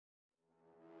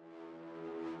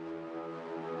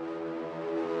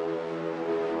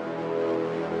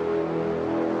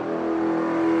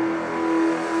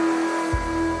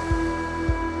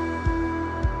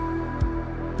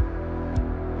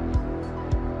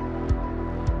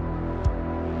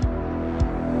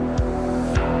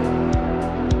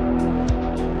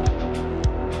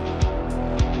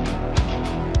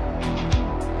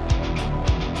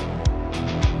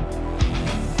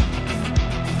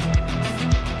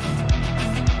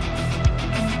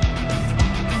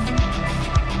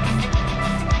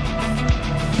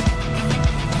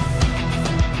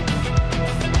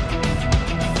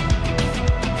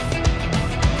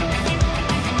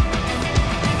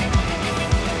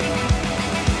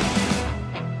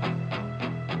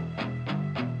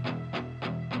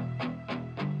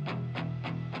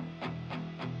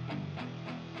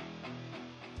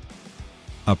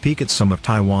A peek at some of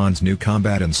Taiwan's new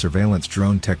combat and surveillance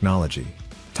drone technology.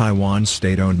 Taiwan's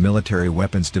state-owned military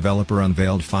weapons developer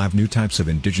unveiled 5 new types of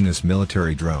indigenous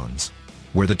military drones.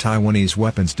 Where the Taiwanese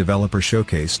weapons developer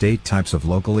showcased 8 types of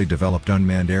locally developed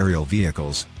unmanned aerial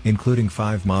vehicles, including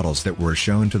 5 models that were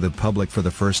shown to the public for the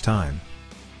first time.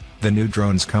 The new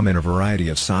drones come in a variety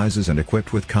of sizes and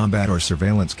equipped with combat or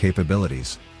surveillance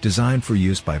capabilities, designed for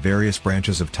use by various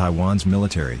branches of Taiwan's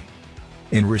military.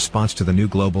 In response to the new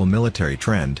global military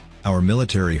trend, our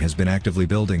military has been actively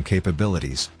building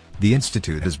capabilities. The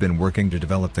Institute has been working to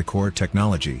develop the core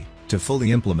technology, to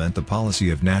fully implement the policy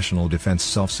of national defense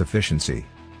self-sufficiency.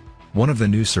 One of the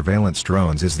new surveillance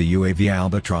drones is the UAV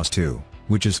Albatross II,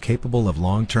 which is capable of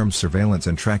long-term surveillance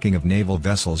and tracking of naval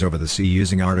vessels over the sea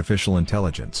using artificial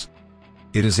intelligence.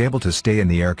 It is able to stay in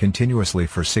the air continuously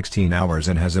for 16 hours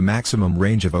and has a maximum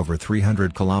range of over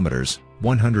 300 kilometers,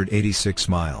 186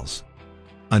 miles.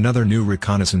 Another new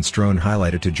reconnaissance drone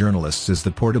highlighted to journalists is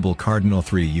the portable Cardinal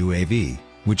 3 UAV,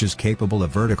 which is capable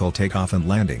of vertical takeoff and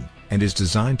landing, and is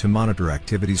designed to monitor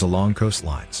activities along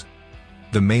coastlines.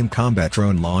 The main combat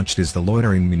drone launched is the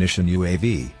loitering munition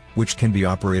UAV, which can be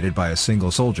operated by a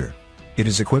single soldier. It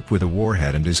is equipped with a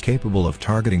warhead and is capable of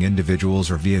targeting individuals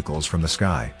or vehicles from the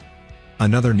sky.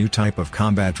 Another new type of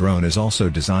combat drone is also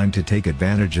designed to take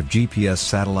advantage of GPS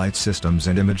satellite systems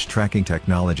and image tracking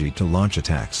technology to launch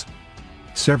attacks.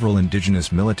 Several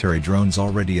indigenous military drones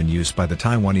already in use by the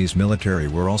Taiwanese military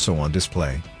were also on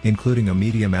display, including a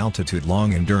medium-altitude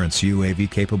long-endurance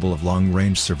UAV capable of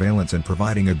long-range surveillance and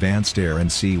providing advanced air and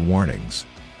sea warnings.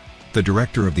 The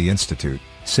director of the institute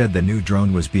said the new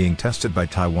drone was being tested by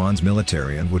Taiwan's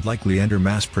military and would likely enter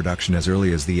mass production as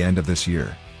early as the end of this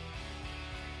year.